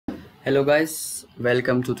Hello guys,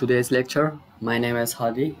 welcome to today's lecture. My name is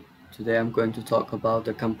Hadi. Today I'm going to talk about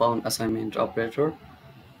the compound assignment operator.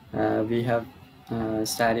 We have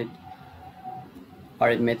studied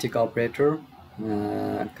arithmetic operator,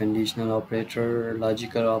 conditional operator,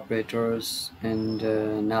 logical operators,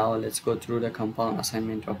 and now let's go through the compound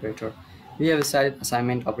assignment operator. We have studied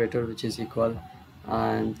assignment operator, which is equal,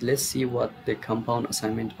 and let's see what the compound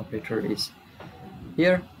assignment operator is.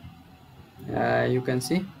 Here you can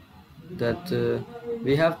see that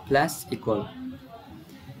we have plus equal.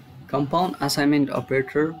 Compound assignment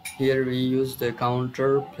operator, here we use the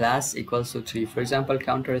counter plus equals to 3. For example,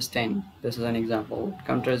 counter is 10. This is an example.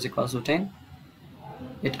 Counter is equals to 10.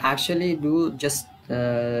 It actually do just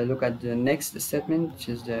look at the next statement, which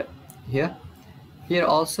is the here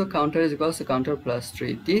also counter is equals to counter plus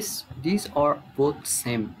 3. These are both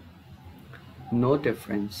same, no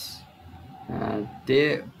difference.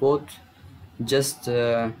 They both just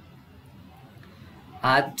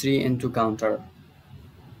add 3 into counter.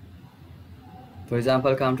 For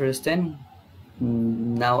example, counter is 10,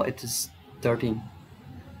 now it is 13.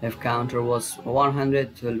 If counter was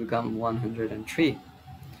 100, it will become 103.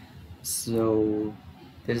 So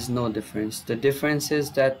there is no difference. The difference is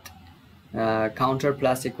that counter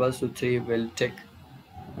plus equals to 3 will take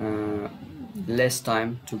less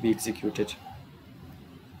time to be executed.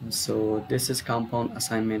 So this is compound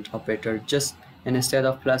assignment operator. Just instead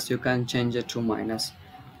of plus you can change it to minus,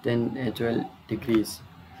 then it will decrease.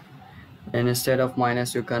 And instead of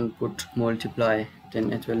minus you can put multiply,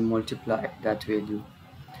 then it will multiply that value.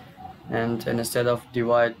 And instead of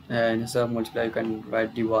divide, instead of multiply you can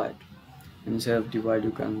write divide. Instead of divide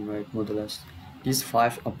you can write modulus. These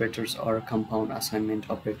 5 operators are compound assignment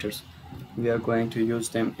operators. We are going to use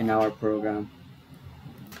them in our program.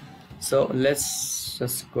 So let's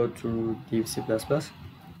just go to the C++.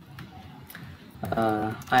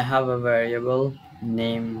 I have a variable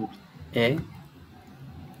named a.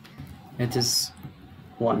 It is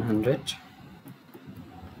 100,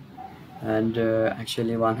 and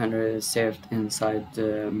actually 100 is saved inside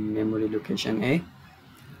the memory location A,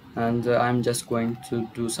 and I'm just going to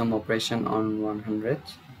do some operation on 100.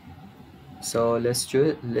 So let's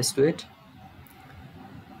do it.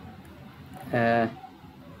 A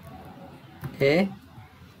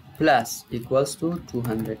plus equals to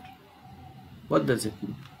 200. What does it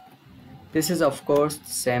mean? This is of course the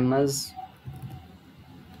same as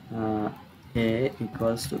A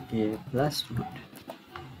equals to A plus 200.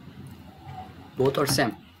 Both are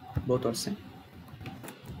same.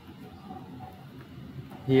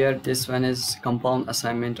 Here this one is compound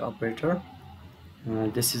assignment operator.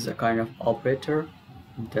 This is a kind of operator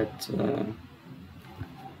that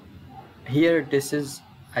here this is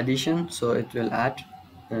addition, so it will add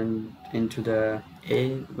into the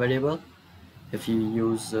A variable. If you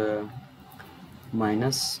use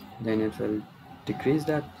minus, then it will decrease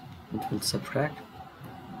that, it will subtract.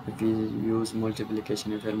 If you use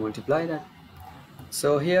multiplication, it will multiply that.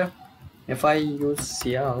 So here if I use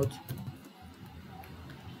cout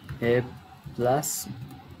a plus,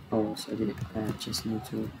 oh sorry, I just need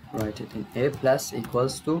to write it in a plus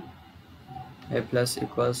equals to is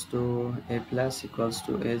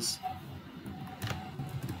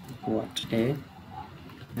what, a,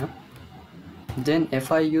 yeah. Then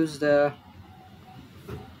if I use the,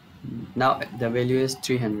 now the value is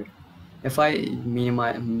 300. If I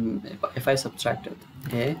minimize, if I subtract it,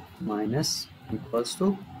 a minus equals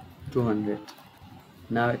to 200.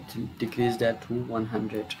 Now it will decrease that to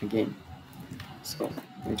 100 again. So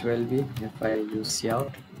it will be, if I use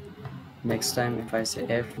cout, next time if I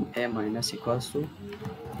say a minus equals to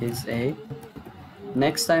is a,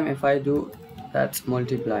 next time if I do that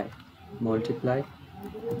multiply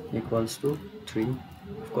equals to 3.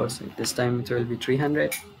 Of course this time it will be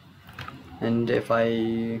 300. And if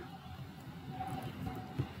I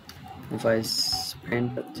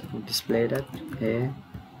print that, display that, a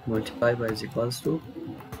multiply by is equals to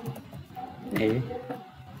a,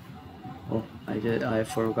 oh I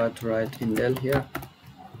forgot to write indel here,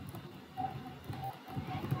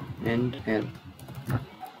 and L,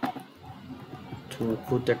 to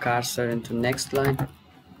put the cursor into next line.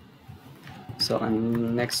 So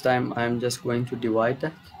next time I'm just going to divide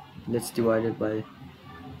that. Let's divide it by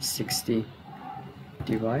 60.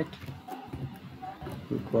 Divide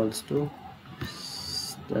equals to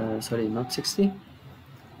sorry, not 60,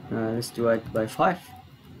 let's divide by 5,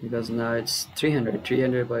 because now it's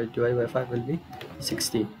 300 by divided by 5 will be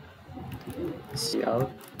 60.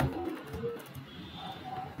 Cout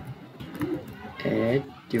a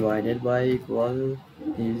divided by equal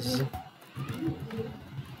is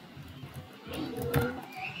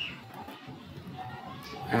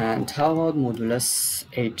And how about modulus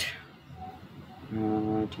 8? I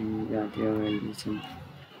think that there will be some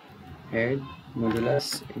 8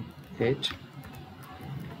 modulus 8.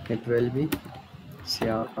 It will be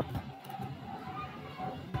CR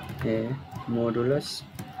a modulus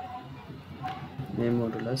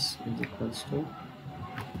is equals to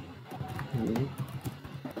a.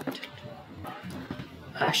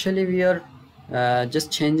 Actually we are just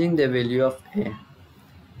changing the value of a.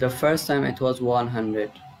 The first time it was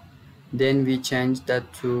 100, then we changed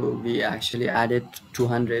that to, we actually added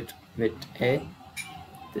 200 with a,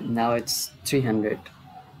 now it's 300.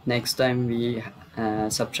 Next time we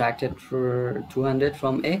subtracted for 200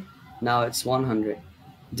 from a, now it's 100.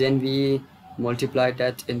 Then we multiply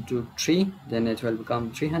that into 3, then it will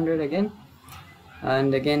become 300 again.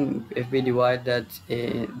 And again, if we divide that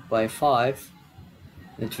a by 5,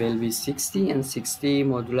 it will be 60, and 60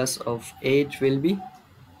 modulus of 8 will be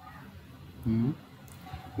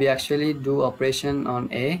we actually do operation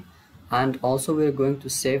on a, and also we're going to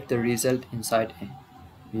save the result inside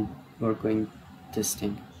a. We're going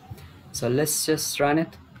testing. So let's just run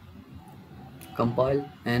it, compile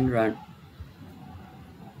and run.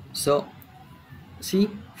 So see,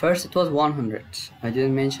 first it was 100. I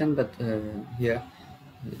didn't mention, but here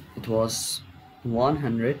it was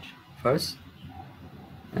 100 first,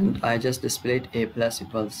 and I just displayed a plus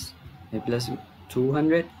equals a plus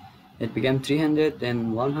 200. It became 300,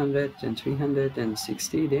 then 100, then 300, then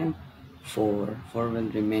 60, then 4 will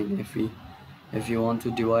remain. If you want to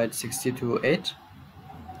divide 60 to 8,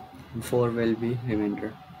 4 will be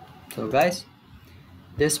remainder. So guys,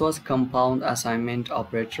 this was compound assignment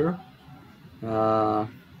operator.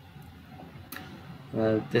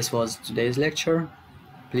 This was today's lecture.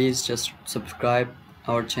 Please just subscribe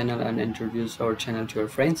our channel and introduce our channel to your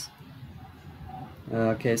friends.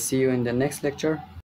 Okay, see you in the next lecture.